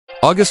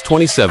August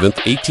 27,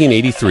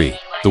 1883.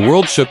 The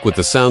world shook with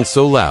the sound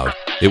so loud,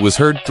 it was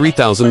heard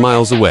 3,000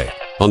 miles away.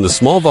 On the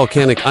small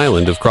volcanic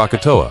island of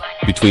Krakatoa,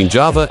 between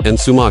Java and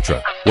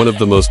Sumatra, one of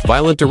the most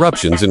violent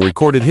eruptions in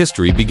recorded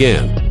history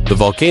began. The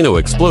volcano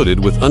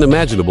exploded with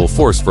unimaginable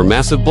force for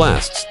massive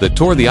blasts that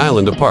tore the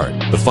island apart.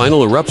 The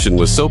final eruption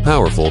was so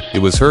powerful, it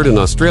was heard in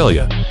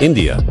Australia,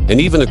 India,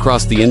 and even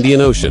across the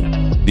Indian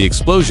Ocean. The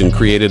explosion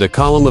created a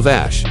column of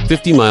ash,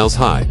 50 miles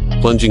high,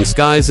 plunging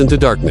skies into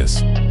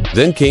darkness.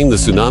 Then came the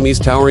tsunami's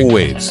towering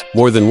waves,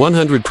 more than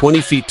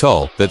 120 feet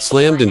tall, that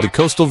slammed into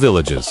coastal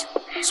villages,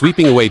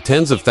 sweeping away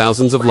tens of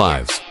thousands of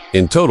lives.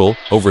 In total,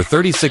 over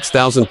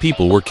 36,000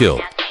 people were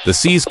killed. The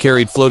seas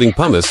carried floating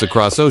pumice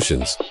across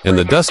oceans, and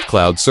the dust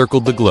cloud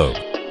circled the globe.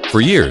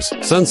 For years,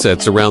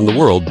 sunsets around the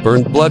world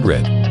burned blood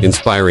red,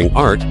 inspiring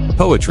art,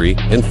 poetry,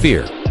 and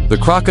fear. The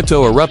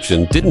Krakatoa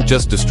eruption didn't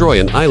just destroy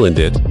an island,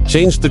 it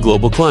changed the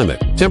global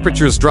climate.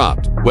 Temperatures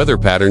dropped, weather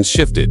patterns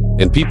shifted,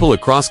 and people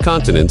across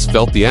continents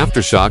felt the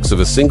aftershocks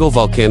of a single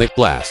volcanic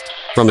blast.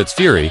 From its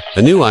fury,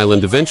 a new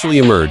island eventually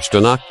emerged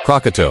on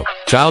Krakatoa,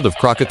 child of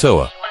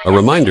Krakatoa, a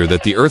reminder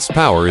that the Earth's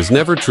power is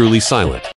never truly silent.